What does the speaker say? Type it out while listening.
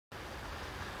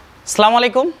আসসালামু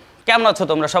আলাইকুম, কেমন আছো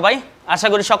তোমরা সবাই? আশা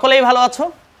করি সকলেই ভালো আছো।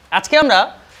 আজকে আমরা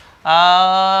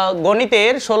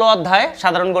গণিতের 16 অধ্যায়,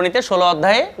 সাধারণ গণিতের 16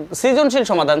 অধ্যায়ে সৃজনশীল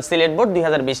সমাধান সিলেট বোর্ড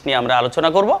 2020 নিয়ে আমরা আলোচনা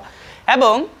করব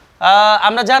এবং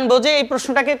আমরা জানবো যে এই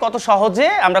প্রশ্নটাকে কত সহজে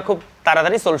আমরা খুব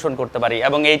তাড়াতাড়ি সলিউশন করতে পারি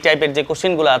এবং এই টাইপের যে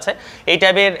কোশ্চেনগুলো আছে এই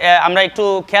টাইপের আমরা একটু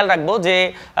খেয়াল রাখবো যে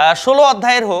 16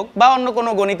 অধ্যায়ের হোক বা অন্য কোনো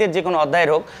গণিতের যে কোনো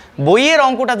অধ্যায়ের হোক, বইয়ের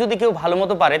অঙ্কটা যদি কেউ ভালো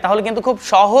মতো পারে তাহলে কিন্তু খুব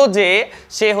সহজে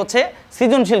সে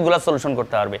সৃজনশীলগুলো সলিউশন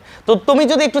করতে পারবে। তো তুমি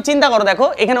যদি একটু চিন্তা করো, দেখো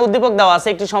এখানে উদ্দীপক দেওয়া আছে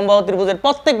একটি সমবাহু ত্রিভুজের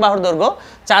প্রত্যেক বাহুর দৈর্ঘ্য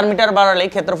 4 মিটার বাড়ালে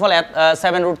ক্ষেত্রফল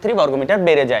 7√3 বর্গমিটার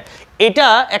বেড়ে যায়। এটা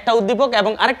একটা উদ্দীপক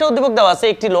এবং আরেকটা উদ্দীপক দেওয়া আছে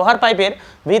একটি লোহার পাইপের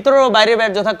ভিতর ও বাইরের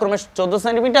ব্যাস যথাক্রমে 14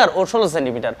 সেন্টিমিটার ও 16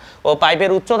 সেন্টিমিটার ও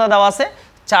পাইপের উচ্চতা দেওয়া আছে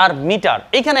 4 মিটার।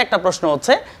 এখানে একটা প্রশ্ন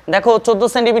হচ্ছে, দেখো 14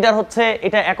 সেন্টিমিটার হচ্ছে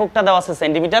এটা এককটা দেওয়া আছে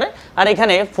সেন্টিমিটারে, আর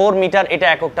এখানে 4 মিটার এটা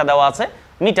এককটা দেওয়া আছে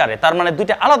মিটারে, তার মানে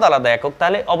দুইটা আলাদা আলাদা একক।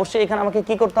 তাহলে অবশ্যই এখানে আমাকে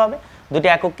কি করতে হবে? দুইটা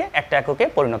একককে একটা এককে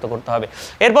পরিণত করতে হবে।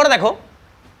 এরপরে দেখো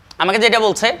আমাকে যেটা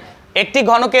বলছে, একটি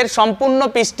ঘনকের সম্পূর্ণ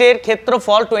পৃষ্ঠের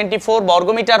ক্ষেত্রফল 24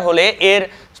 বর্গমিটার হলে এর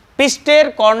পৃষ্ঠের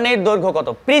কর্ণের দৈর্ঘ্য কত?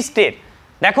 পৃষ্ঠের,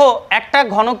 দেখো একটা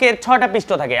ঘনকের 6টা পৃষ্ঠ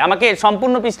থাকে, আমাকে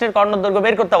সম্পূর্ণ পৃষ্ঠের কর্ণ দৈর্ঘ্য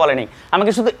বের করতে বলেনি,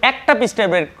 আমাকে শুধু একটা পৃষ্ঠের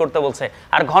বের করতে বলছে।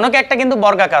 আর ঘনক একটা কিন্তু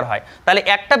বর্গাকার হয়, তাহলে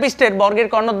একটা পৃষ্ঠের বর্গের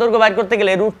কর্ণ দৈর্ঘ্য বের করতে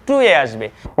গেলে √2a আসবে।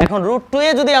 এখন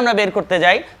 √2a যদি আমরা বের করতে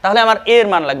যাই তাহলে আমার এর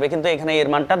মান লাগবে, কিন্তু এখানে এর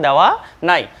মানটা দেওয়া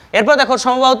নাই। এরপর দেখো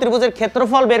সমবাহু ত্রিভুজের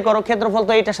ক্ষেত্রফল বের করো। ক্ষেত্রফল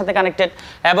তো এটার সাথে কানেক্টেড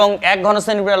এবং 1 ঘন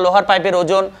সেন্টিমিটার লোহার পাইপের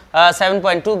ওজন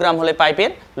 7.2 গ্রাম হলে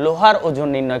পাইপের লোহার ওজন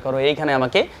নির্ণয় করো। এইখানে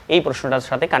আমাকে এই প্রশ্নটার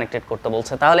সাথে কানেক্টেড করতে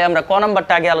বলছে। তাহলে আমরা ক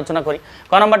নাম্বারটা আগে আলোচনা করি।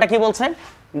 ক নাম্বারটা কি বলছে?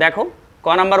 দেখো ক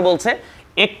নাম্বার বলছে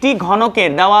একটি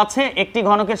ঘনকের দেওয়া আছে, একটি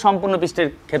ঘনকের সম্পূর্ণ পৃষ্ঠের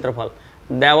ক্ষেত্রফল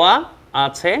দেওয়া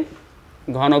আছে,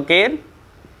 ঘনকের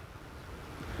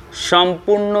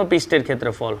সম্পূর্ণ পৃষ্ঠের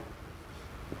ক্ষেত্রফল,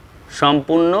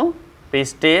 সম্পূর্ণ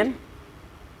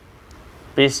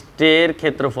পৃষ্ঠের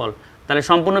ক্ষেত্রফল। তাহলে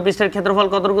সম্পূর্ণ পৃষ্ঠের ক্ষেত্রফল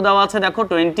কতটুকু দেওয়া আছে? দেখো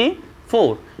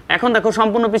 24। এখন দেখো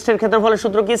সম্পূর্ণ পৃষ্ঠের ক্ষেত্রফলের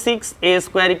সূত্র কি?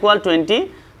 6a² =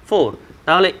 24।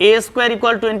 তাহলে a² =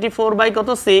 24 বাই কত?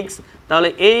 6। তাহলে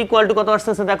a = কত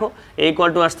আসতেছে? দেখো a =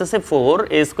 আসতেছে 4,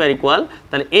 a²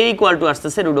 তাহলে a =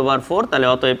 আসতেছে √4। তাহলে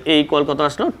অতএব a = কত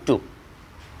আসলো? 2।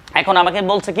 এখন আমাকে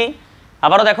বলছে কি?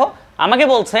 আবারও দেখো আমাকে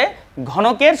বলছে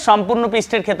ঘনকের সম্পূর্ণ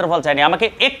পৃষ্ঠের ক্ষেত্রফল চাইনি, আমাকে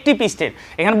একটি পৃষ্ঠের,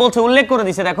 এখানে বলছে উল্লেখ করে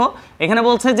দিছে, দেখো এখানে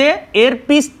বলছে যে এর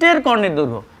পৃষ্ঠের কর্ণের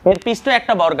দৈর্ঘ্য, এর পৃষ্ঠ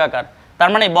একটা বর্গাকার, তার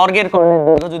মানে বর্গের কর্ণের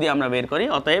দৈর্ঘ্য যদি আমরা বের করি,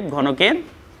 অতএব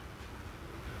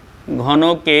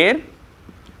ঘনকের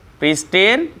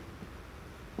পৃষ্ঠের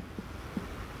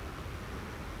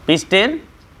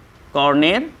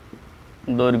কর্ণের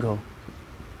দৈর্ঘ্য,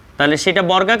 তাহলে সেটা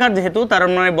বর্গাকার যেহেতু, তার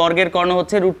মানে বর্গের কর্ণ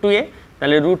হচ্ছে √2a।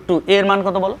 তাহলে √2 এর মান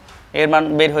কত বলো? এর মান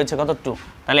বের হয়েছে কত? 2।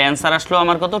 তাহলে অ্যান্সার আসলো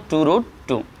আমার কত?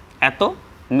 2√2 এত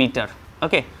মিটার।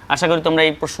 ওকে, আশা করি তোমরা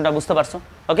এই প্রশ্নটা বুঝতে পারছো।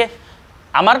 ওকে,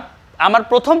 আমার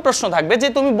প্রথম প্রশ্ন থাকবে যে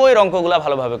তুমি বইয়ের অঙ্কগুলো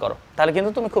ভালোভাবে করো, তাহলে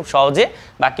কিন্তু তুমি খুব সহজে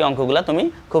বাকি অঙ্কগুলো তুমি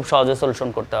খুব সহজে সলিউশন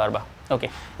করতে পারবা। ওকে,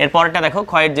 এরপরটা দেখো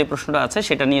ক্ষয়ের যে প্রশ্নটা আছে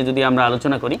সেটা নিয়ে যদি আমরা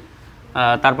আলোচনা করি,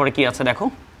 তারপরে কি আছে দেখো।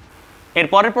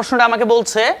 এরপরের প্রশ্নটা আমাকে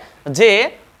বলছে যে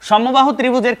সমবাহু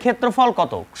ত্রিভুজের ক্ষেত্রফল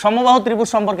কত? সমবাহু ত্রিভুজ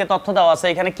সম্পর্কে তথ্য দেওয়া আছে।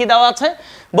 এখানে কি দেওয়া আছে?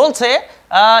 বলছে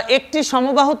একটি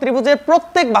সমবাহু ত্রিভুজের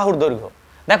প্রত্যেক বাহুর দৈর্ঘ্য,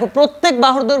 দেখো প্রত্যেক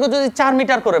বাহুর দৈর্ঘ্য যদি 4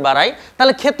 মিটার করে বাড়াই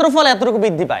তাহলে ক্ষেত্রফল এতটুকু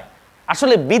বৃদ্ধি পায়।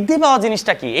 আসলে বৃদ্ধি পাওয়া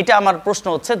জিনিসটা কি, এটা আমার প্রশ্ন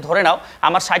হচ্ছে। ধরে নাও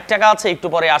আমার 60 টাকা আছে, একটু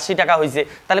পরে 80 টাকা হয়েছে,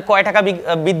 তাহলে কয় টাকা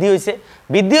বৃদ্ধি হয়েছে?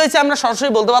 বৃদ্ধি হয়েছে আমরা সরাসরি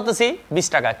বলতে পারতেছি 20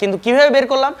 টাকা, কিন্তু কিভাবে বের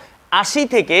করলাম? 80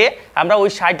 থেকে আমরা ওই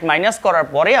 60 মাইনাস করার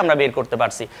পরে আমরা বের করতে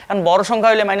পারছি। এখন বড় সংখ্যা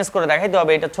হলে মাইনাস করে দেখাইতে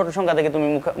হবে, এটা ছোট সংখ্যা থেকে তুমি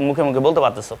মুখে মুখে বলতে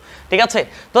পারতেছো, ঠিক আছে?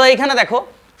 তো এখানে দেখো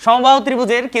সমবাহু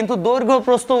ত্রিভুজের কিন্তু দৈর্ঘ্য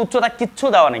প্রস্থ উচ্চতা কিচ্ছু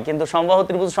দেওয়া নেই, কিন্তু সমবাহু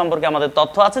ত্রিভুজ সম্পর্কে আমাদের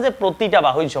তথ্য আছে যে প্রতিটা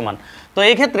বাহুই সমান। তো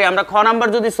এই ক্ষেত্রে আমরা খ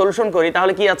নাম্বার যদি সলিউশন করি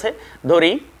তাহলে কি আছে?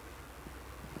 ধরি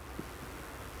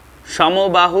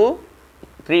সমবাহু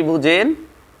ত্রিভুজের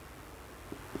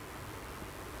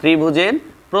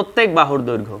প্রত্যেক বাহুর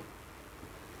দৈর্ঘ্য,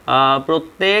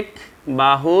 প্রত্যেক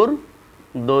বাহুর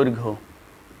দৈর্ঘ্য,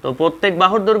 তো প্রত্যেক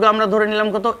বাহুর দৈর্ঘ্য আমরা ধরে নিলাম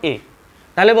কত? a।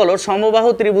 তাহলে বলো সমবাহু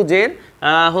ত্রিভুজের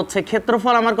হচ্ছে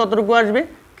ক্ষেত্রফল আমার কতটুকু আসবে?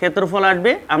 ক্ষেত্রফল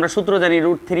আসবে, আমরা সূত্র জানি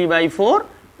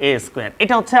 √3/4a²।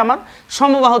 এটা হচ্ছে আমার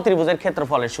সমবাহু ত্রিভুজের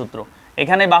ক্ষেত্রফলের সূত্র।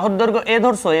 এখানে বাহুর দৈর্ঘ্য a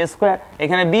ধরছো a²,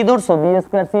 এখানে b ধরছো b²,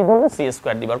 c ধরলে c²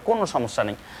 দিবার, কোনো সমস্যা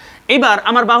নেই। এবার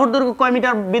আমার বাহুর দৈর্ঘ্য কয়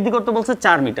মিটার বৃদ্ধি করতে বলছে?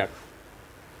 4 মিটার।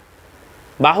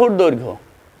 বাহুর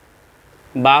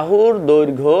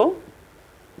দৈর্ঘ্য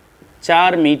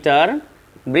 4 মিটার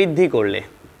বৃদ্ধি করলে,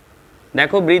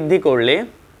 দেখো বৃদ্ধি করলে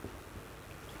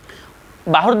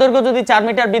বাহুর দৈর্ঘ্য যদি 4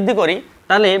 মিটার বৃদ্ধি করি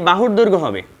তাহলে বাহুর দৈর্ঘ্য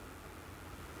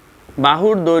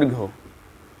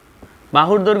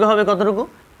হবে কতটুকু?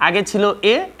 আগে ছিল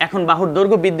এ, এখন বাহুর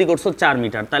দৈর্ঘ্য বৃদ্ধি করছো 4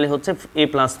 মিটার, তাহলে হচ্ছে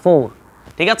a+4।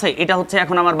 ঠিক আছে, এটা হচ্ছে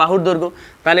এখন আমার বাহুর দৈর্ঘ্য।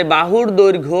 তাহলে বাহুর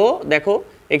দৈর্ঘ্য দেখো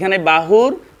এখানে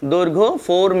বাহুর দৈর্ঘ্য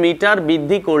 4 মিটার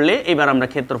বৃদ্ধি করলে এবার আমরা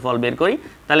ক্ষেত্রফল বের করি।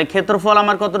 তাহলে ক্ষেত্রফল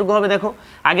আমার কতটুকু হবে দেখো,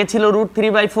 আগে ছিল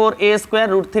 √3/4 a স্কয়ার,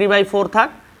 √3/4 থাক।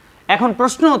 এখন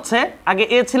প্রশ্ন হচ্ছে আগে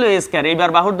এ ছিল a স্কয়ার,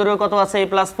 এবার বাহুর দৈর্ঘ্য কত আছে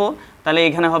a+4, তাহলে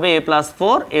এখানে হবে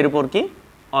a+4 এর উপর কি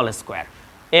all square,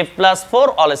 a+4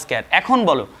 all square. এখন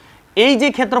বলো এই যে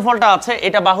ক্ষেত্রফলটা আছে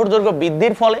এটা বাহুর দৈর্ঘ্য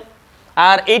বৃদ্ধির ফলে,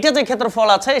 আর এইটা যে ক্ষেত্রফল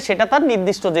আছে সেটা তার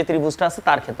নির্দিষ্ট যে ত্রিভুজটা আছে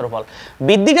তার ক্ষেত্রফল।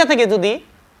 বৃদ্ধিটা থেকে যদি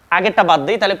আগেরটা বাদ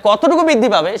দেই তাহলে কতটুকু বৃদ্ধি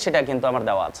পাবে সেটা কিন্তু আমার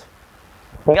দেওয়া আছে।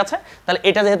 ঠিক আছে, তাহলে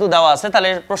এটা যেহেতু দেওয়া আছে তাহলে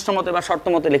প্রশ্ন মতে বা শর্ত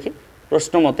মতে লিখি।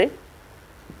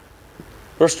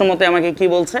 প্রশ্ন মতে আমাকে কি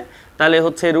বলছে, তাহলে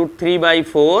হচ্ছে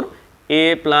 √3/4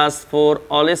 a+4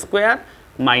 all square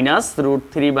minus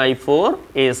 √3/4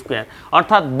 a square,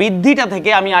 অর্থাৎ বৃদ্ধিটা থেকে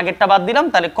আমি আগেরটা বাদ দিলাম,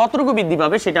 তাহলে কতটুকু বৃদ্ধি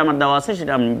পাবে সেটা আমার দেওয়া আছে,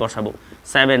 সেটা আমি বসাবো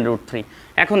 7√3।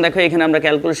 এখন দেখো এখানে আমরা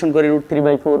ক্যালকুলেশন করি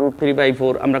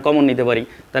 √3/4 আমরা কমন নিতে পারি,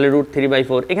 তাহলে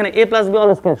 √3/4 এখানে a+b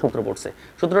অল স্কয়ার সূত্র পড়ছে,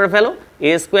 সূত্রটা ফেলো,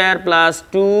 a square plus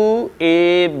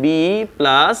 2ab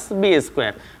plus b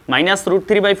square minus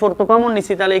 √3/4 তো কমন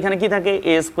নিছি, তাহলে এখানে কি থাকে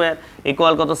a স্কয়ার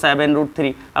ইকুয়াল কত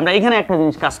 7√3। আমরা এখানে একটা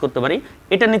জিনিস কাজ করতে পারি,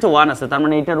 এটা নিচে 1 আছে, তার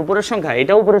মানে এটার উপরের সংখ্যা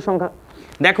এটাও উপরের সংখ্যা।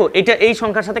 দেখো এটা এই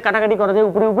সংখ্যার সাথে কাটাকাটি করা যায়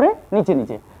উপরে উপরে নিচে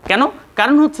নিচে, কেন?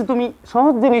 কারণ হচ্ছে তুমি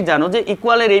সহজ জিনিস জানো যে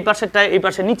ইকুয়ালের এই পাশেরটা এই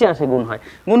পাশে নিচে আসে গুণ হয়,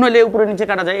 গুণ হলে উপরে নিচে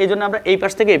কাটা যায়, এই জন্য আমরা এই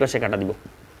পাশ থেকে এই পাশে কাটা দিব।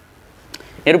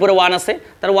 এর উপরে 1 আছে,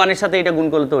 তার 1 এর সাথে এটা গুণ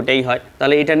করলে তো ওটাই হয়,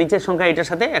 তাহলে এটা নিচের সংখ্যা এটার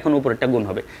সাথে এখন উপরেরটা গুণ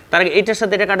হবে, তার আগে এটার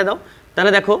সাথে এটা কাটে দাও।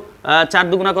 তাহলে দেখো 4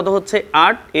 দুগুণা কত হচ্ছে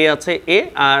 8, এ আছে এ,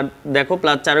 আর দেখো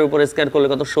প্লাস 4 এর উপরে স্কয়ার করলে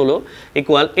কত 16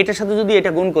 ইকুয়াল এটার সাথে যদি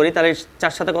এটা গুণ করি তাহলে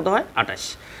 4 সাথে কত হয় 28।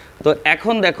 তো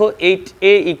এখন দেখো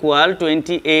 8a ইকুয়াল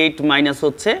 28 মাইনাস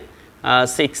হচ্ছে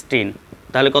 16,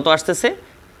 তাহলে কত আসতেছে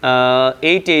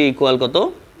 8a ইকুয়াল কত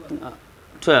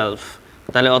 12।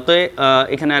 তাহলে অতএব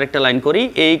এখানে আরেকটা লাইন করি,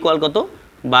 a ইকুয়াল কত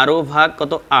 12 ভাগ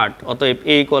কত 8, অতএব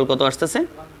a ইকুয়াল কত আসতেছে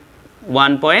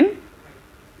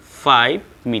 1.5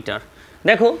 মিটার।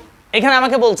 দেখো এখানে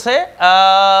আমাকে বলছে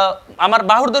আমার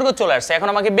বাহুর দৈর্ঘ্য চলে আসছে, এখন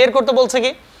আমাকে বের করতে বলছে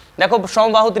কি, দেখো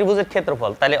সমবাহু ত্রিভুজের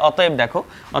ক্ষেত্রফল, তাহলে অতএব দেখো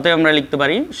অতএব আমরা লিখতে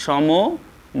পারি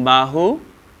সমবাহু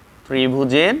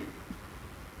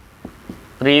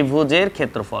ত্রিভুজের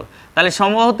ক্ষেত্রফল। তাহলে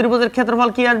সমবাহু ত্রিভুজের ক্ষেত্রফল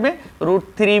কি আসবে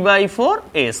 √3/4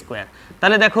 a স্কয়ার।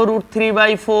 তাহলে দেখো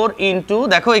 √3/4 ইন্টু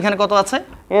দেখো এখানে কত আছে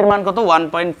এর মান কত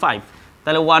 1.5,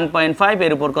 তাহলে 1.5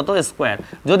 এর উপর কত স্কয়ার।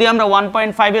 যদি আমরা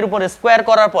 1.5 এর উপর স্কয়ার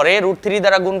করার পরে √3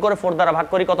 দ্বারা গুণ করে 4 দ্বারা ভাগ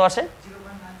করি কত আসে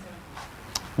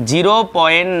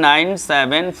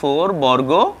 0.974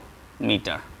 বর্গ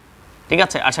মিটার। ঠিক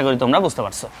আছে, আশা করি তোমরা বুঝতে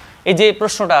পারছো। এই যে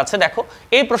প্রশ্নটা আছে দেখো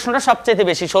এই প্রশ্নটা সবচেয়ে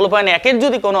বেশি 16.1 এর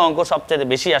যদি কোনো অঙ্ক সবচেয়ে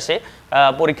বেশি আসে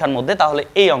পরীক্ষার মধ্যে তাহলে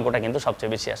এই অঙ্কটা কিন্তু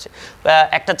সবচেয়ে বেশি আসে।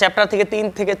 একটা চ্যাপ্টার থেকে 3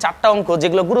 থেকে 4টা অঙ্ক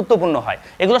যেগুলো গুরুত্বপূর্ণ হয়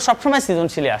এগুলো সবসময়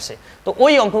সৃজনশীলে আসে, তো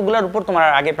ওই অঙ্কগুলোর উপর তোমার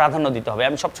আগে প্রাধান্য দিতে হবে।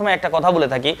 আমি সবসময় একটা কথা বলে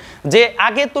থাকি যে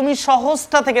আগে তুমি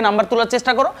সহজটা থেকে নাম্বার তোলার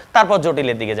চেষ্টা করো, তারপর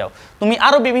জটিলের দিকে যাও। তুমি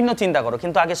আরও বিভিন্ন চিন্তা করো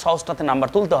কিন্তু আগে সহজটাতে নাম্বার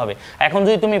তুলতে হবে। এখন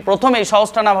যদি তুমি প্রথমেই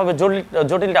সহজটা না ভাবে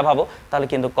জটিলটা ভাবো তাহলে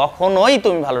কিন্তু কখনোই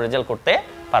তুমি ভালো রেজাল্ট করতে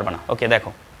পারবে না। ওকে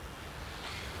দেখো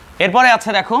এরপরে আছে,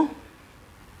 দেখো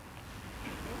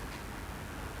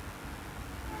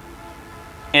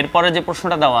এরপরে যে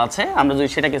প্রশ্নটা দেওয়া আছে আমরা যদি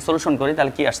সেটাকে সলিউশন করি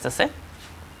তাহলে কি আসতেছে,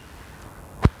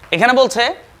 এখানে বলছে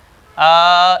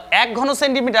 1 ঘন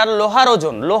সেন্টিমিটার লোহার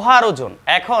ওজন।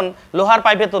 এখন লোহার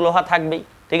পাইপে তো লোহা থাকবেই,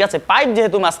 ঠিক আছে, পাইপ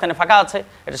যেহেতু মাঝখানে ফাঁকা আছে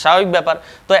এটা স্বাভাবিক ব্যাপার।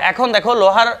 তো এখন দেখো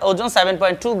লোহার ওজন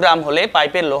 7.2 গ্রাম হলে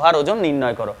পাইপের লোহার ওজন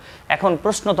নির্ণয় করো। এখন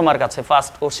প্রশ্ন তোমার কাছে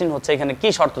ফার্স্ট কোশ্চেন হচ্ছে এখানে কি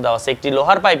শর্ত দেওয়া আছে, একটি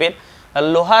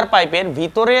লোহার পাইপের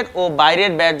ভিতরের ও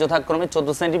বাইরের ব্যাস যথাক্রমে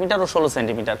 14 সেন্টিমিটার ও 16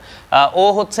 সেন্টিমিটার, ও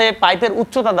হচ্ছে পাইপের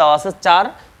উচ্চতা দেওয়া আছে 4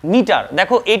 মিটার।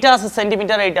 দেখো এটা আছে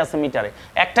সেন্টিমিটারে এটা আছে মিটারে,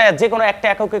 একটা যে কোনো একটা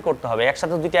এককে করতে হবে,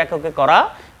 একসাথে দুইটা এককে করা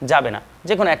যাবে না,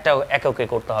 যে কোনো একটা এককে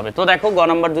করতে হবে। তো দেখো গ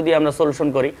নাম্বার যদি আমরা সলিউশন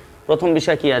করি প্রথম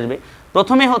বিষয় কি আসবে,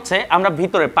 প্রথমে হচ্ছে আমরা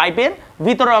ভিতরে পাইপের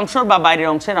ভিতরের অংশ বা বাইরের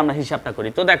অংশের আমরা হিসাবটা করি।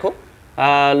 তো দেখো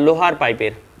লোহার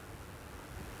পাইপের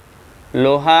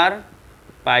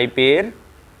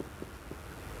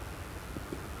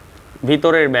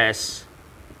ভিতরের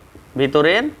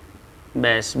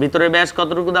ব্যাস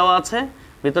কতটুকু দেওয়া আছে,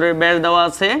 ভিতরের ব্যাস দেওয়া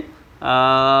আছে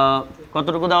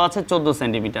কতটুকু দেওয়া আছে 14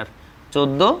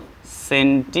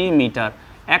 সেন্টিমিটার।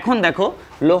 এখন দেখো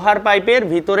লোহার পাইপের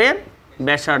ভিতরের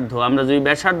ব্যাসার্ধ, আমরা যদি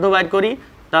ব্যাসার্ধ বাইর করি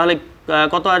তাহলে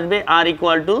কত আসবে r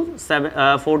ইকুয়াল টু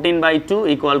 14/2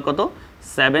 ইকুয়াল কত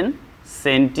 7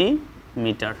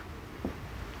 সেন্টিমিটার।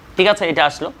 ঠিক আছে, এটা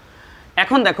আসলো।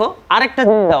 এখন দেখো আরেকটা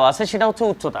জিনিস দেওয়া আছে সেটা হচ্ছে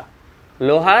উচ্চতা,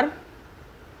 লোহার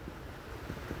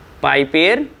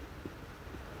পাইপের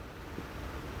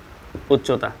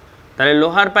উচ্চতা। তাহলে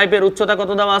লোহার পাইপের উচ্চতা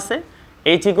কত দেওয়া আছে?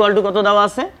 h ইকুয়াল টু কত দেওয়া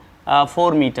আছে?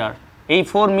 4 মিটার। এই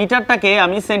 4 মিটারটাকে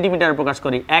আমি সেন্টিমিটার প্রকাশ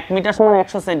করি। 1 মিটার সমান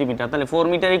 100 সেন্টিমিটার। তাহলে 4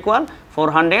 মিটার ইকুয়াল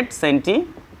 400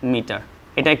 সেন্টিমিটার।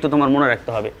 এটা একটু তোমার মনে রাখতে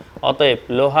হবে। অতএব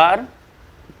লোহার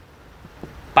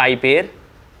পাইপের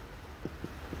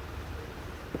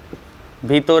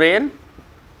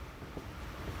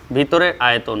ভিতরের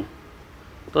আয়তন।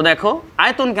 তো দেখো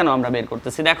আয়তন কেন আমরা বের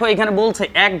করতেছি, দেখো এখানে বলছে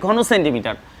 1 ঘন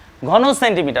সেন্টিমিটার। ঘন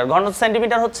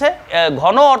সেন্টিমিটার হচ্ছে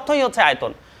ঘন অর্থই হচ্ছে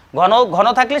আয়তন। ঘন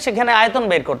থাকলে সেখানে আয়তন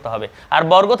বের করতে হবে, আর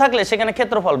বর্গ থাকলে সেখানে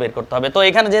ক্ষেত্রফল বের করতে হবে। তো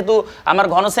এখানে যেহেতু আমার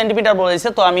ঘন সেন্টিমিটার বলেছে,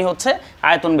 তো আমি হচ্ছে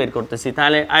আয়তন বের করতেছি।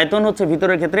 তাহলে আয়তন হচ্ছে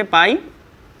ভিতরের ক্ষেত্রে পাই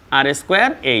আর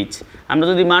স্কোয়ার এইচ। আমরা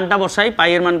যদি মানটা বসাই,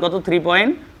 পাই এর মান কত?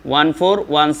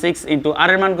 3.1416 ইন্টু আর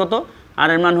এর মান কত? আর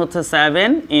এর মান হচ্ছে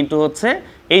 7 ইন্টু হচ্ছে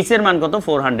এইচ এর মান কত?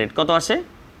 400। কত আসে?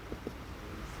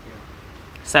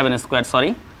 7 স্কোয়ার, সরি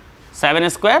 7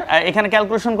 স্কোয়ার। এখানে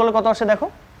ক্যালকুলেশন করলে কত আসে দেখো?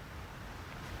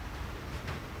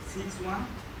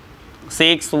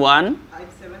 61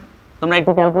 তোমরা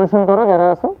একটু ক্যালকুলেশন করো যারা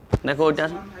আছো, দেখো ওইটা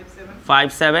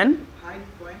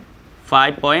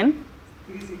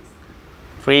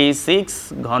 5.36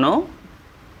 ঘন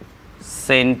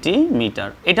সেন্টিমিটার।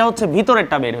 এটা হচ্ছে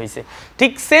ভিতরেরটা বের হয়েছে।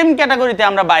 ঠিক সেম ক্যাটাগরিতে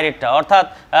আমরা বাইরেরটা, অর্থাৎ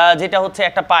যেটা হচ্ছে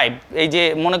একটা পাইপ, এই যে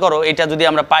মনে করো এটা যদি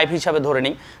আমরা পাইপ হিসাবে ধরে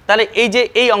নিই, তাহলে এই যে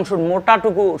এই অংশ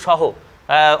মোটাটুকু সহ,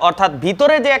 অর্থাৎ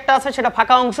ভিতরে যে একটা আছে সেটা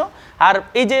ফাঁকা অংশ, আর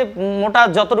এই যে মোটা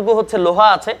যতটুকু হচ্ছে লোহা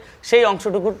আছে সেই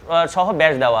অংশটুকু সহ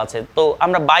ব্যাস দেওয়া আছে। তো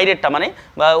আমরা বাইরেরটা মানে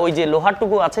ওই যে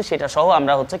লোহারটুকু আছে সেটা সহ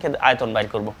আমরা হচ্ছে আয়তন বাইর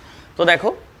করব। তো দেখো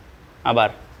আবার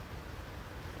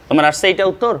তোমার আসছে এইটা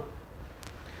উত্তর।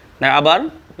 আবার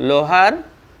লোহার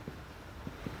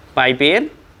পাইপের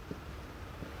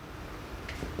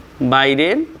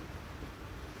বাইরের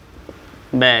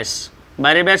ব্যাস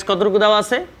কতটুকু দেওয়া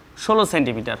আছে? 16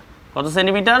 সেন্টিমিটার। কত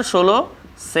সেন্টিমিটার? 16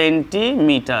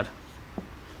 সেন্টিমিটার।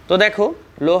 তো দেখো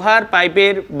লোহার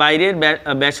পাইপের বাইরের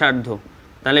ব্যাসার্ধ,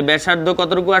 তাহলে ব্যাসার্ধ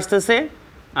কতটুকু আসতেছে?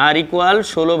 আর ইকুয়াল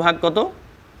 16 ভাগ কত?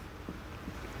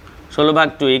 16 ভাগ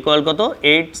 2 ইকুয়াল কত?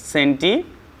 8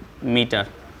 সেন্টিমিটার।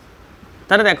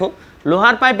 তাহলে দেখো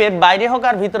লোহার পাইপের বাইরে হোক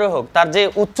আর ভিতরে হোক, তার যে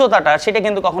উচ্চতাটা সেটা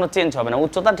কিন্তু কখনো চেঞ্জ হবে না,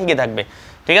 উচ্চতা ঠিকই থাকবে।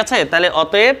 ঠিক আছে, তাহলে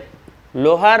অতএব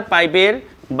লোহার পাইপের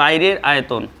বাইরের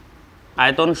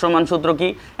আয়তন সমান সূত্র কি?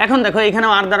 এখন দেখো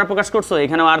এখানেও আর দ্বারা প্রকাশ করছো,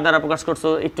 এখানেও আর দ্বারা প্রকাশ করছো,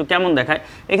 একটু কেমন দেখায়,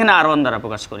 এখানে আর 1 দ্বারা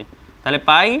প্রকাশ করি। তাহলে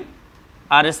পাই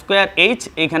আর স্কোয়ার এইচ,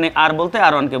 এখানে আর বলতে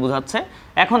আর 1কে বোঝাচ্ছে।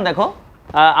 এখন দেখো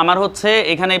আমার হচ্ছে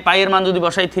এখানে পাইয়ের মান যদি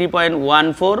বসাই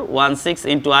 3.1416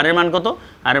 ইন্টু আর এর মান কত?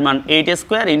 আর এর মান 8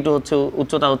 স্কোয়ার ইন্টু হচ্ছে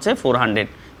উচ্চতা হচ্ছে 400।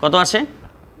 কত আসে?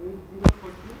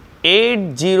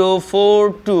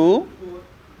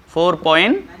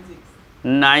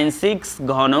 8042.4.96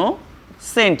 ঘন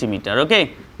সেন্টিমিটার। ওকে,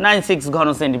 96 ঘন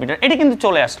সেন্টিমিটার, এটা কিন্তু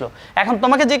চলে আসলো। এখন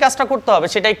তোমাকে যে কাজটা করতে হবে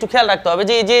সেটা একটু খেয়াল রাখতে হবে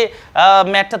যে এই যে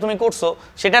ম্যাথটা তুমি করছো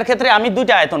সেটার ক্ষেত্রে আমি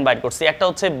দুইটা আয়তন বাইর করছি, একটা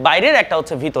হচ্ছে বাইরের, একটা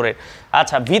হচ্ছে ভিতরের।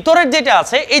 আচ্ছা, ভিতরের যেটা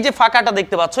আছে এই যে ফাঁকাটা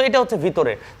দেখতে পাচ্ছ এটা হচ্ছে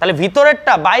ভিতরের। তাহলে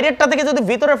ভিতরেরটা বাইরেরটা থেকে যদি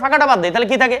ভিতরের ফাঁকাটা বাদ দেয় তাহলে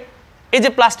কি থাকে? এই যে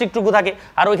প্লাস্টিকটুকু থাকে,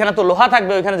 আর ওইখানে তো লোহা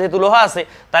থাকবে, ওইখানে যেহেতু লোহা আছে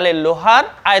তাহলে লোহার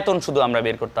আয়তন শুধু আমরা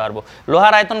বের করতে পারবো।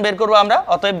 লোহার আয়তন বের করবো আমরা।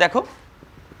 অতএব দেখো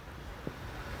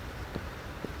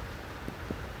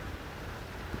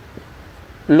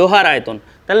লোহার আয়তন,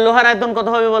 তাহলে লোহার আয়তন কত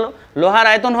হবে বলো? লোহার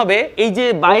আয়তন হবে এই যে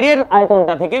বাইরের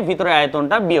আয়তনটা থেকে ভিতরের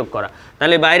আয়তনটা বিয়োগ করা।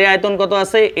 তাহলে বাইরের আয়তন কত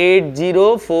আছে?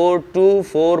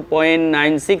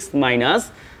 8042.4.96 মাইনাস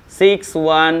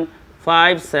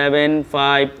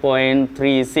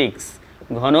 61,575.36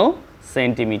 ঘন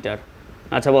সেন্টিমিটার।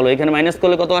 আচ্ছা বলো এখানে মাইনাস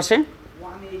করলে কত আসে?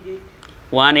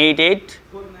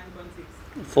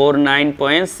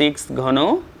 18849.6 ঘন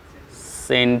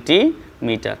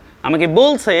সেন্টিমিটার। আমাকে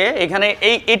বলছে এখানে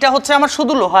এটা হচ্ছে আমার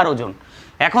শুধু লোহার ওজন।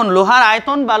 এখন লোহার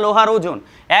আয়তন বা লোহার ওজন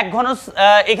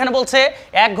এখানে বলছে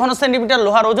 1 ঘন সেন্টিমিটার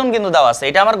লোহার ওজন কিন্তু দেওয়া আছে,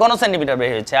 এটা আমার ঘন সেন্টিমিটার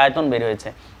বের হয়েছে, আয়তন বের হয়েছে।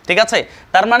 ঠিক আছে,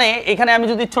 তার মানে এখানে আমি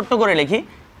যদি ছোট্ট করে লিখি,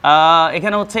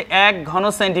 এখানে হচ্ছে 1 ঘন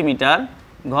সেন্টিমিটার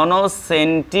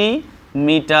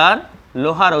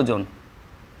লোহার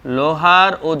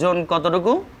ওজন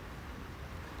কতটুকু?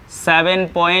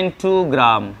 7.2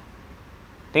 গ্রাম।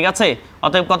 ঠিক আছে,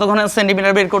 অতএব কত ঘন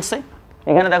সেন্টিমিটার বের করছে?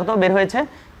 এখানে দেখো তো বের হয়েছে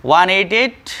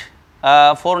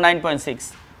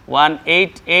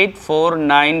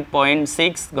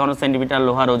 18849.6 ঘন সেন্টিমিটার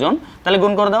লোহার ওজন। তাহলে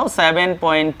গুণ করে দাও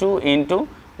 7.2 ইন্টু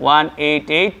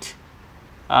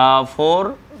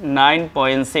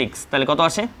 18849.6, তাহলে কত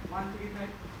আসে?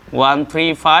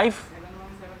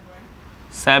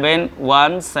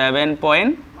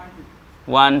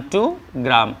 135,717.12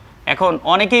 গ্রাম। এখন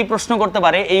অনেকেই প্রশ্ন করতে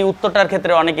পারে, এই উত্তরটার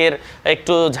ক্ষেত্রে অনেকের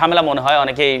একটু ঝামেলা মনে হয়,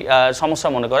 অনেকেই সমস্যা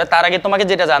মনে করে। তার আগে তোমাকে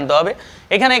যেটা জানতে হবে,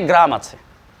 এখানে গ্রাম আছে,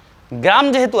 গ্রাম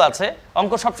যেহেতু আছে,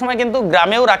 অঙ্ক সবসময় কিন্তু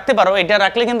গ্রামেও রাখতে পারো, এটা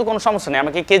রাখলে কিন্তু কোনো সমস্যা নেই।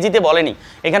 আমাকে কেজিতে বলেনি,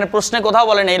 এখানে প্রশ্নে কোথাও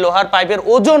বলেনি এই লোহার পাইপের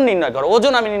ওজন নির্ণয় করো,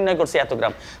 ওজন আমি নির্ণয় করছি এত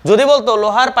গ্রাম। যদি বলতো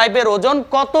লোহার পাইপের ওজন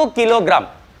কত কিলোগ্রাম,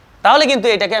 তাহলে কিন্তু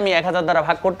এটাকে আমি 1000 দ্বারা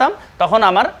ভাগ করতাম, তখন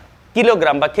আমার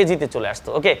কিলোগ্রাম বা কেজিতে চলে আসতো।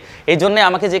 ওকে, এই জন্য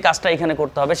আমাকে যে কাজটা এখানে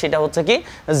করতে হবে সেটা হচ্ছে কি,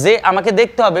 যে আমাকে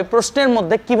দেখতে হবে প্রশ্নের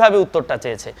মধ্যে কিভাবে উত্তরটা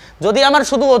চেয়েছে। যদি আমার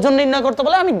শুধু ওজন নির্ণয় করতে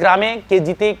বলে, আমি গ্রামে,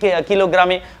 কেজিতে,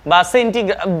 কিলোগ্রামে বা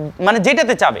সেন্টিগ্রাম, মানে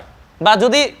যেটাতে চাবে, বা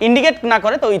যদি ইন্ডিকেট না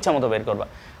করে তো ইচ্ছা মতো বের করবা।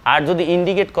 আর যদি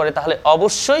ইন্ডিকেট করে তাহলে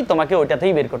অবশ্যই তোমাকে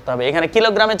ওইটাতেই বের করতে হবে। এখানে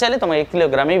কিলোগ্রামে চাইলে তোমাকে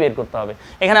কিলোগ্রামেই বের করতে হবে।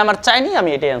 এখানে আমার চাইনি, আমি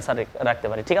এটাই অ্যান্সার রাখতে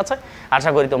পারি। ঠিক আছে,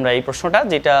 আশা করি তোমরা এই প্রশ্নটা,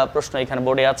 যেটা প্রশ্ন এখানে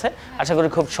বোর্ডে আছে, আশা করি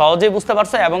খুব সহজেই বুঝতে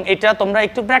পারছো। এবং এটা তোমরা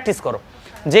একটু প্র্যাকটিস করো,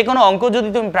 যে কোনো অঙ্ক যদি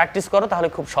তুমি প্র্যাকটিস করো তাহলে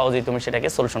খুব সহজেই তুমি সেটাকে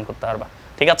সলিউশন করতে পারবা।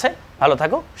 ঠিক আছে, ভালো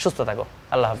থাকো, সুস্থ থাকো,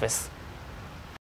 আল্লাহ হাফেজ।